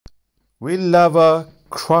Will lava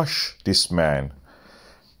crush this man?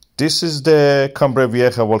 This is the Cumbre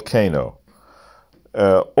Vieja volcano.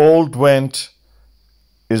 Old vent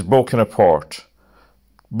is broken apart.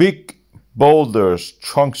 Big boulders,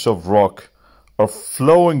 chunks of rock are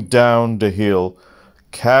flowing down the hill,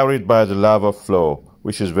 carried by the lava flow,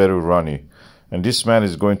 which is very runny. And this man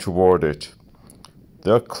is going toward it.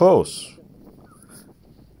 They're close.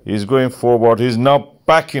 He's going forward. He's now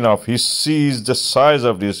backing up. He sees the size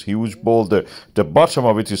of this huge boulder. The bottom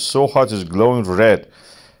of it is so hot, it's glowing red.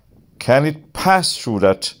 Can it pass through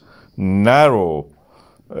that narrow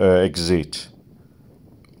exit?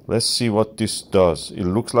 Let's see what this does. It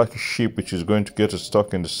looks like a ship which is going to get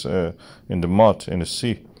stuck in the mud, in the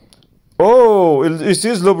sea. Oh, it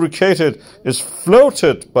is lubricated. It's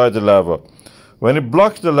floated by the lava. When it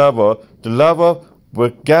blocked the lava were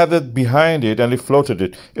gathered behind it and it floated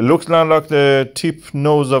it. It looks now like the tip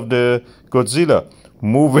nose of the Godzilla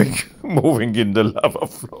moving in the lava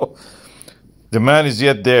flow. The man is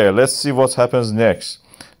yet there. Let's see what happens next.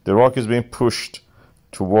 The rock is being pushed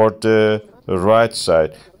toward the right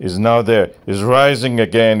side. Is now there. Is rising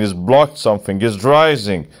again. Is blocked something. Is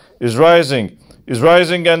rising. Is rising. Is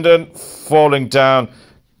rising and then falling down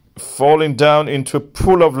into a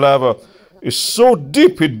pool of lava. It's so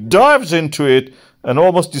deep it dives into it and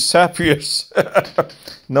almost disappears.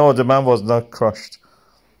 No, the man was not crushed.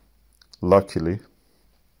 Luckily.